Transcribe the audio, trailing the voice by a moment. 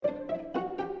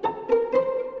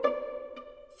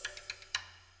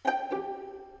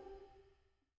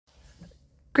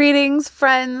Greetings,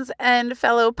 friends and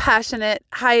fellow passionate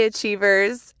high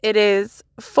achievers. It is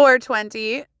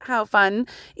 4:20, how fun,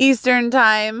 Eastern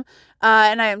time,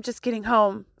 and I am just getting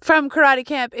home from karate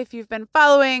camp. If you've been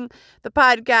following the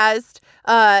podcast,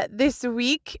 this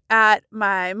week at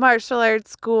my martial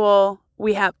arts school,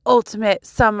 we have Ultimate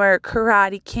Summer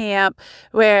Karate Camp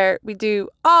where we do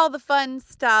all the fun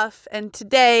stuff, and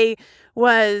today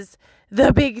was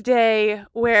the big day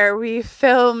where we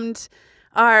filmed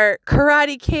our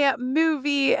karate camp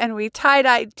movie and we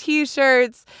tie-dyed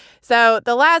t-shirts. So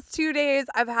the last 2 days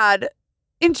I've had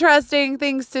interesting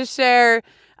things to share.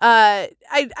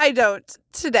 I don't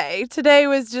today. Today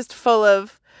was just full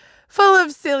of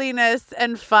silliness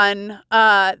and fun.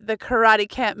 The karate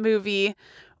camp movie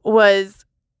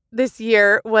this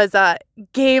year was a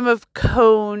game of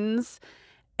cones,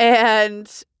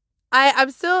 and I'm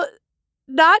still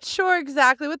not sure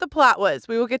exactly what the plot was.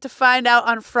 We will get to find out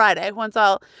on Friday once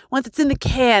it's in the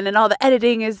can and all the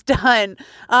editing is done.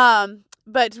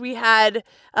 But we had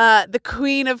the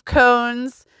Queen of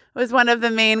Cones was one of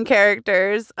the main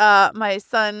characters. My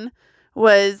son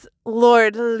was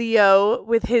Lord Leo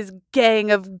with his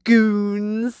gang of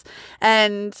goons,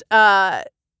 and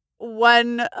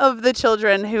one of the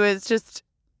children who is just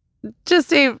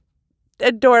a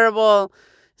adorable,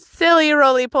 silly,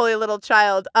 roly-poly little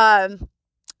child.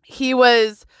 He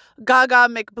was Gaga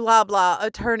McBlahblah,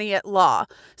 attorney at law.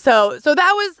 So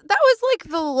that was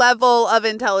like the level of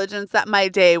intelligence that my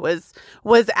day was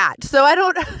at. So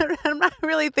I'm not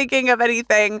really thinking of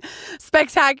anything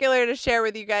spectacular to share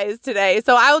with you guys today.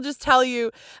 So I'll just tell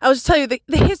you the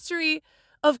history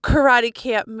of karate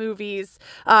camp movies.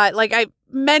 Like I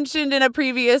mentioned in a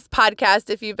previous podcast,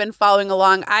 if you've been following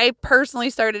along, I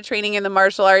personally started training in the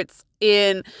martial arts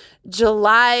in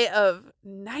July of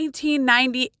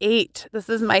 1998. This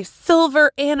is my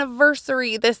silver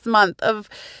anniversary this month of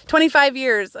 25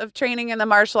 years of training in the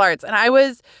martial arts. And I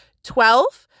was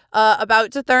 12,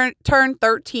 about to turn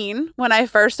 13 when I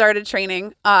first started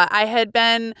training. I had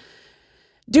been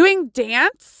doing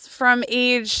dance from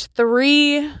age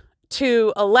 3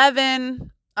 to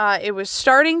 11. It was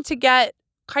starting to get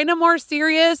kind of more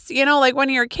serious, like when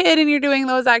you're a kid and you're doing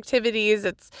those activities,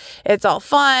 it's all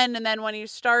fun. And then when you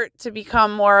start to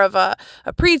become more of a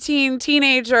preteen,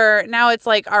 teenager, now it's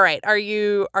like, all right, are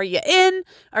you in?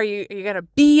 Are you gonna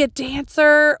be a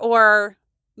dancer or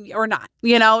not?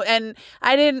 And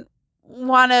I didn't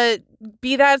want to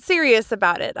be that serious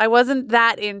about it. I wasn't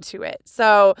that into it.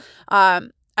 So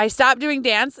I stopped doing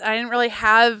dance. I didn't really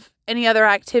have any other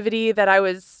activity that I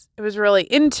was really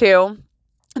into.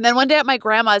 And then one day at my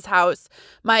grandma's house,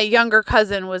 my younger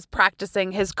cousin was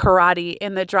practicing his karate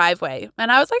in the driveway. And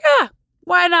I was like,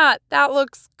 why not? That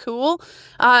looks cool.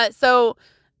 So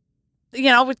we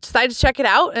decided to check it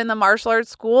out. And the martial arts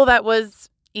school that was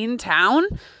in town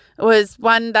was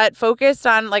one that focused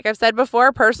on, like I've said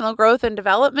before, personal growth and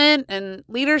development and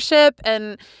leadership.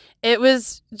 And it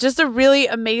was just a really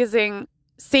amazing,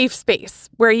 safe space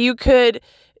where you could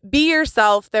be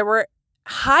yourself. There were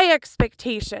high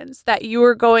expectations that you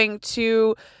were going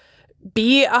to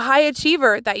be a high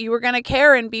achiever, that you were going to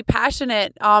care and be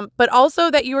passionate, but also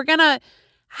that you were going to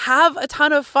have a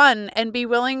ton of fun and be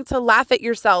willing to laugh at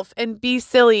yourself and be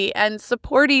silly and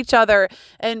support each other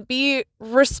and be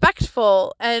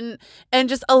respectful and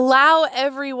just allow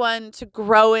everyone to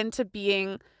grow into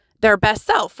being their best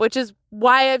self, which is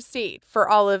why I've stayed for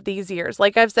all of these years.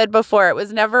 Like I've said before, it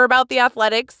was never about the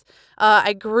athletics.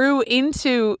 I grew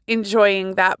into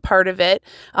enjoying that part of it.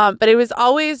 But it was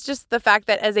always just the fact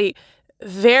that as a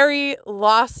very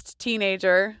lost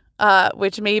teenager,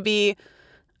 which may be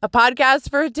a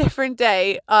podcast for a different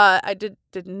day, I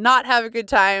did not have a good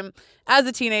time as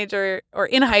a teenager or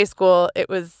in high school. It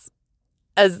was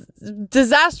as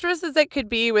disastrous as it could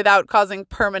be without causing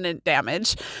permanent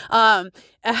damage. And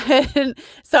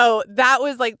so that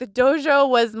was like, the dojo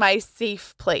was my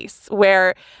safe place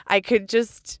where I could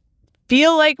just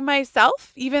feel like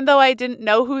myself, even though I didn't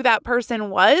know who that person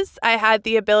was. I had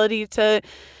the ability to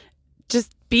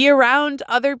just be around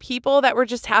other people that were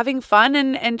just having fun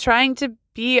and trying to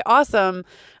be awesome.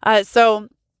 So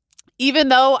even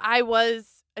though I was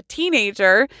a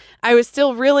teenager, I was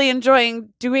still really enjoying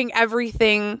doing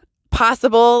everything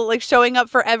possible, like showing up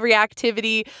for every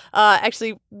activity.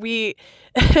 Actually, we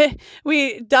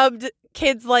we dubbed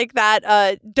kids like that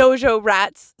dojo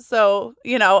rats. So,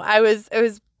 I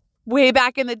was way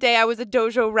back in the day, I was a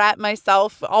dojo rat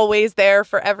myself, always there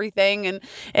for everything.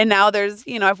 And now there's,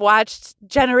 I've watched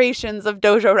generations of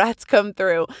dojo rats come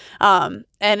through. And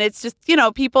it's just,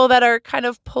 people that are kind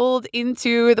of pulled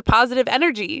into the positive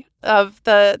energy of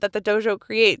that the dojo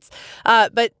creates.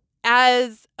 But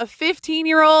as a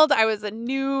 15-year-old, I was a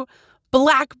new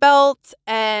black belt,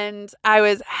 and I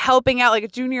was helping out like a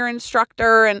junior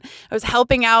instructor, and I was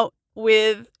helping out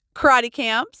with karate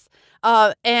camps.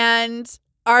 And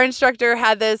our instructor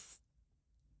had this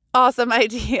awesome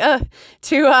idea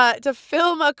to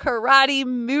film a karate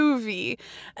movie.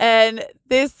 And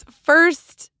this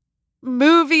first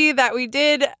movie that we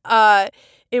did,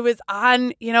 it was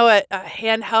on, a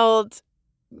handheld,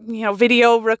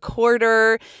 video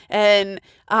recorder. And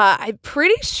I'm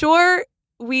pretty sure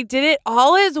we did it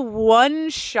all as one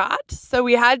shot. So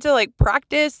we had to like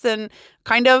practice and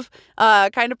kind of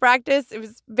practice. It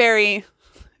was very,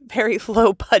 very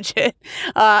low budget,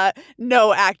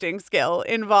 no acting skill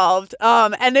involved.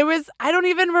 And it was, I don't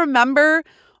even remember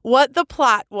what the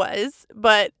plot was,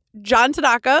 but John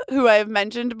Tanaka, who I've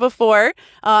mentioned before,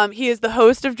 he is the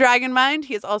host of Dragon Mind.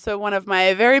 He is also one of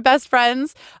my very best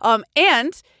friends.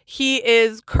 And he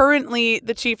is currently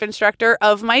the chief instructor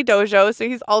of my dojo. So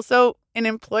he's also an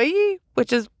employee,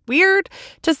 which is weird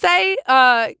to say,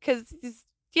 because he's,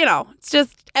 it's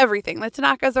just everything. The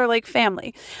Tanakas are like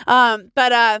family.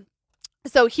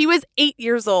 So he was 8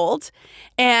 years old,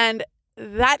 and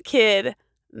that kid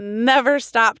never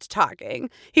stopped talking.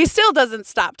 He still doesn't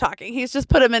stop talking. He's just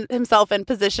put himself in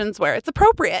positions where it's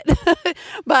appropriate.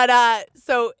 But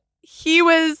so he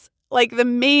was like the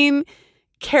main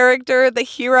character, the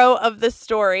hero of the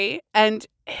story, and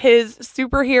his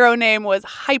superhero name was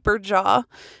Hyperjaw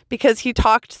because he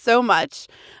talked so much.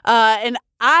 And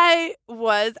I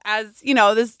was, as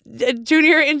this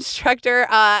junior instructor,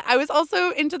 I was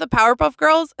also into the Powerpuff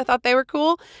Girls. I thought they were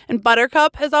cool. And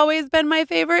Buttercup has always been my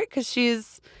favorite because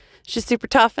she's super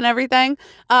tough and everything.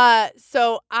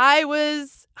 So I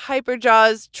was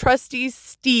Hyperjaw's trusty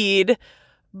steed,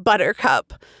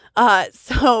 Buttercup.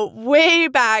 So way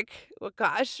back,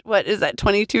 what is that,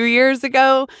 22 years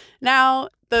ago now,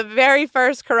 the very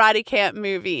first Karate Camp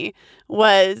movie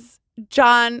was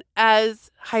John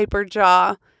as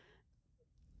Hyperjaw.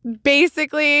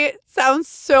 Basically, sounds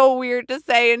so weird to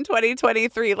say in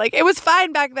 2023. Like, it was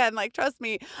fine back then, like, trust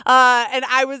me. And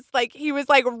I was like, he was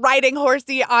like riding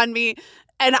horsey on me,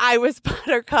 and I was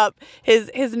Buttercup,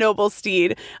 his noble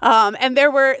steed. And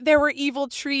there were evil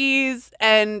trees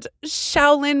and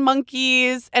Shaolin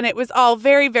monkeys, and it was all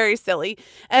very, very silly.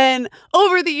 And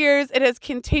over the years, it has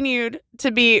continued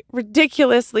to be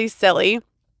ridiculously silly.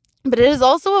 But it has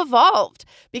also evolved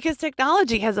because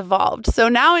technology has evolved. So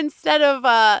now instead of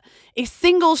a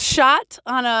single shot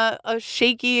on a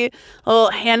shaky little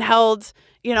handheld,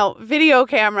 video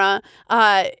camera,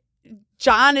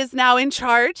 John is now in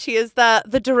charge. He is the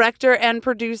director and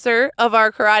producer of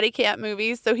our Karate Camp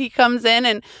movies. So he comes in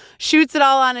and shoots it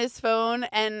all on his phone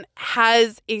and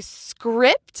has a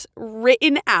script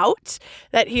written out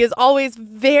that he is always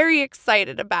very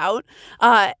excited about.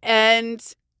 And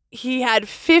he had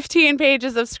 15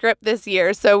 pages of script this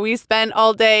year. So we spent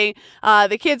all day,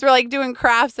 the kids were like doing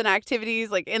crafts and activities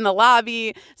like in the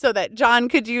lobby so that John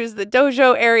could use the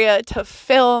dojo area to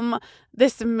film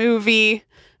this movie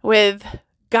with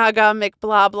Gaga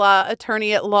McBlabla,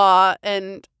 attorney at law,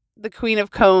 and the Queen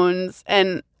of Cones.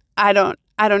 And I don't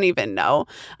even know.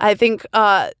 I think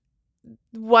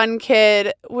one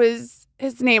kid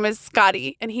his name is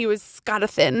Scotty, and he was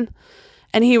Scottathin,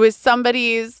 and he was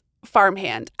somebody's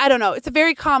farmhand. I don't know. It's a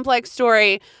very complex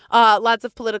story. Lots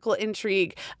of political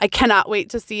intrigue. I cannot wait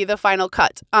to see the final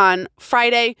cut on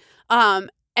Friday. And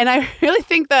I really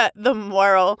think that the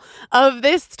moral of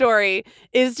this story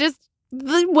is just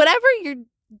whatever you're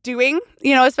doing,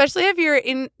 especially if you're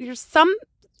in some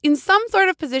sort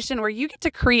of position where you get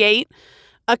to create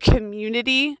a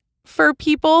community for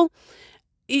people,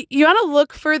 you want to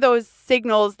look for those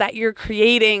signals that you're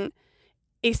creating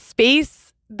a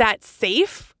space that's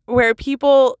safe, where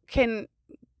people can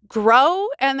grow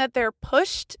and that they're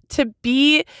pushed to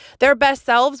be their best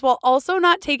selves while also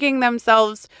not taking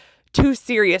themselves too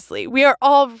seriously. We are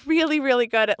all really, really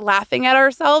good at laughing at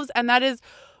ourselves. And that is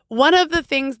one of the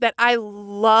things that I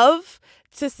love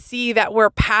to see that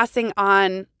we're passing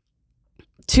on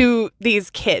to these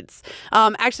kids.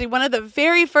 Actually, one of the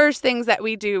very first things that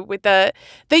we do with the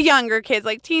younger kids,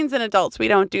 like teens and adults, we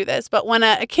don't do this, but when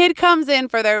a kid comes in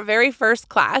for their very first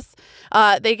class,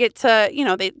 they get to,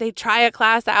 they try a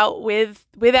class out with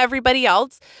everybody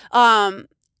else.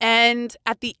 And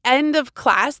at the end of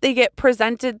class, they get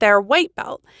presented their white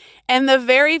belt. And the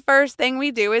very first thing we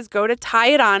do is go to tie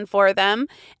it on for them.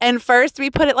 And first we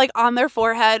put it like on their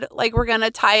forehead, like we're going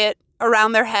to tie it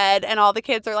around their head, and all the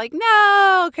kids are like,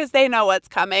 no, because they know what's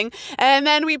coming. And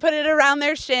then we put it around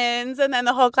their shins, and then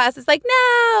the whole class is like,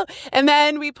 no. And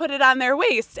then we put it on their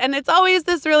waist. And it's always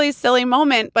this really silly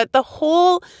moment, but the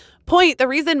whole point, the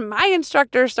reason my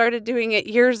instructor started doing it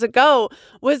years ago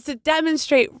was to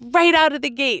demonstrate right out of the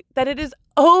gate that it is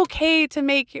okay to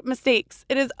make mistakes.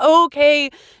 It is okay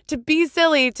to be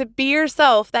silly, to be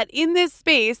yourself, that in this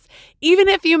space, even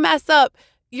if you mess up,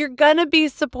 you're going to be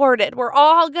supported. We're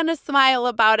all going to smile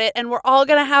about it, and we're all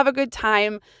going to have a good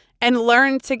time and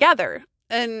learn together.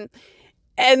 And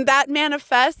that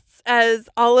manifests as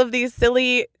all of these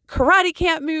silly karate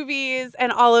camp movies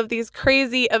and all of these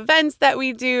crazy events that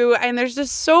we do. And there's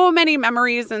just so many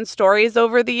memories and stories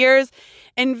over the years,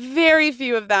 and very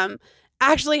few of them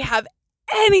actually have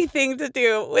anything to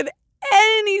do with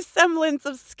any semblance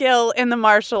of skill in the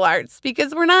martial arts,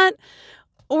 because we're not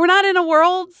in a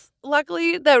world,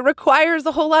 luckily, that requires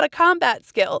a whole lot of combat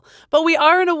skill, but we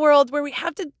are in a world where we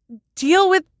have to deal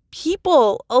with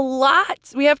people a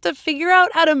lot. We have to figure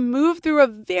out how to move through a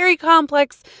very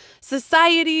complex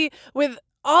society with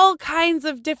all kinds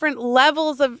of different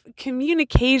levels of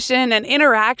communication and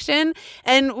interaction.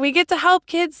 And we get to help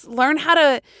kids learn how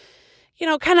to,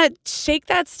 kind of shake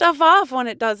that stuff off when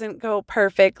it doesn't go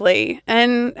perfectly.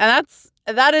 And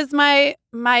that is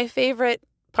my favorite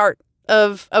part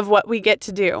of what we get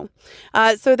to do.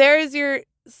 So there's your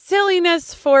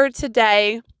silliness for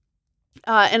today.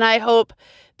 And I hope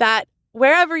that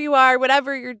wherever you are,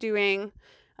 whatever you're doing,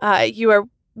 you are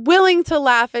willing to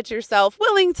laugh at yourself,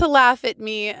 willing to laugh at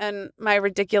me and my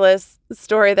ridiculous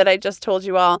story that I just told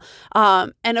you all.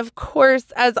 And of course,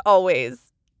 as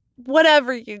always,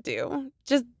 whatever you do,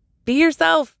 just be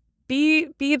yourself.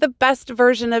 Be the best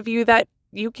version of you that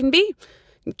you can be.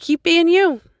 Keep being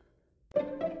you.